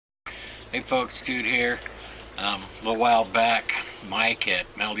Hey folks, Dude here. A little while back, Mike at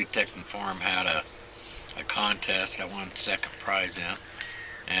metaldetectinforum had a contest. I won second prize in,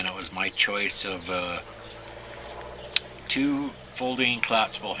 and it was my choice of two folding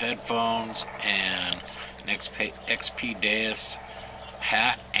collapsible headphones and an XP Deus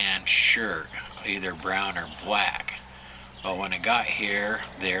hat and shirt, either brown or black. Well, when it got here,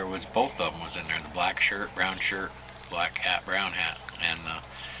 there was both of them was in there: the black shirt, black hat, brown hat, and the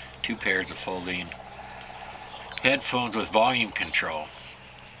two pairs of folding headphones with volume control.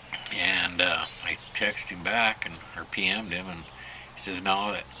 And I texted him back or PM'd him, and he says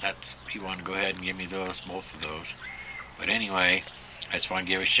no, that's he wanted to go ahead and give me both of those. But anyway, I just want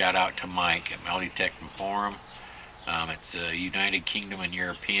to give a shout out to Mike at metaldetectinforum. It's a United Kingdom and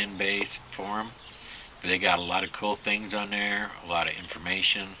European based forum. They got a lot of cool things on there, a lot of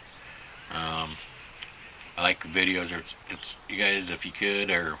information. I like the videos. It's you guys, if you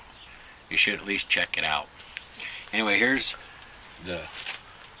could, or you should at least check it out. Anyway, here's the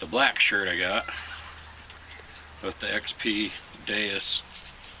black shirt I got with the XP Deus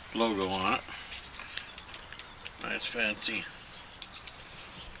logo on it. Nice fancy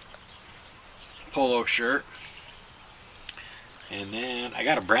polo shirt. And then I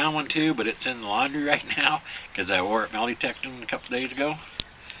got a brown one too, but it's in the laundry right now because I wore it metaldetecting a couple days ago.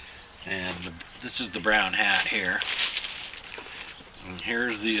 And this is the brown hat here. And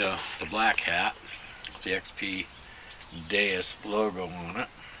here's the black hat with the XP Deus logo on it.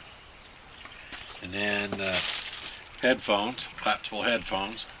 And then headphones, collapsible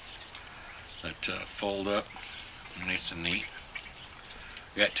headphones that fold up nice and neat.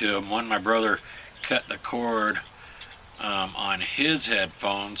 Got two of them. One, my brother cut the cord on his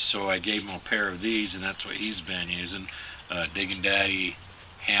headphones, so I gave him a pair of these, and that's what he's been using, Diggin' Daddy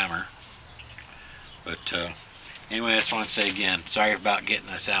hammer. But anyway, I just want to say again, sorry about getting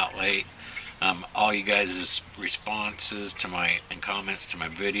this out late. All you guys' responses to and comments to my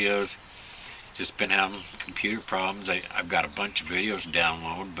videos, just been having computer problems. I've got a bunch of videos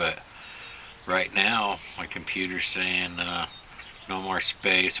downloaded, but right now my computer's saying no more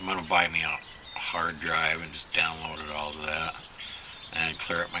space. I'm going to buy me a hard drive and just download it all to that and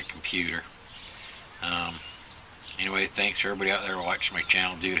clear up my computer. Anyway, thanks for everybody out there watching my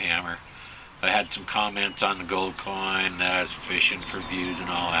channel, Dude Hammer. I had some comments on the gold coin that I was fishing for views and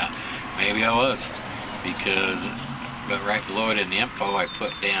all that. Maybe I was, but right below it in the info I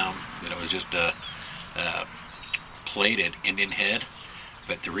put down that it was just a plated Indian head.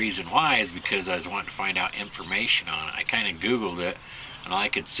 But the reason why is because I was wanting to find out information on it. I kind of Googled it, and all I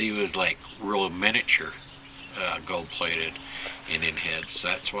could see was like real miniature gold-plated Indian heads. So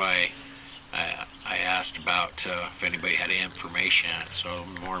that's why I asked about if anybody had any information on it. So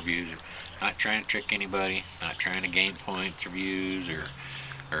more views. Not trying to trick anybody, not trying to gain points or views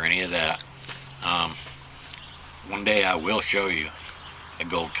or any of that. One day I will show you a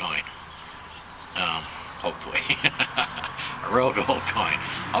gold coin. Hopefully. A real gold coin.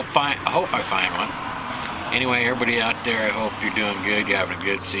 I hope I find one. Anyway, everybody out there, I hope you're doing good. You're having a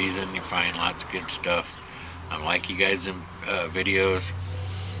good season. You find lots of good stuff. I like you guys in videos.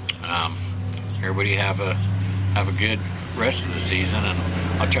 Everybody have a good rest of the season, and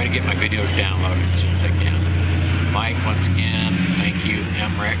I'll try to get my videos downloaded as soon as I can. Mike, once again, thank you.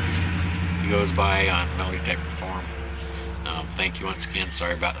 MREX, he goes by on metaldetectinforum. Thank you once again.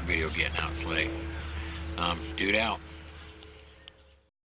 Sorry about the video getting out late. Dude out.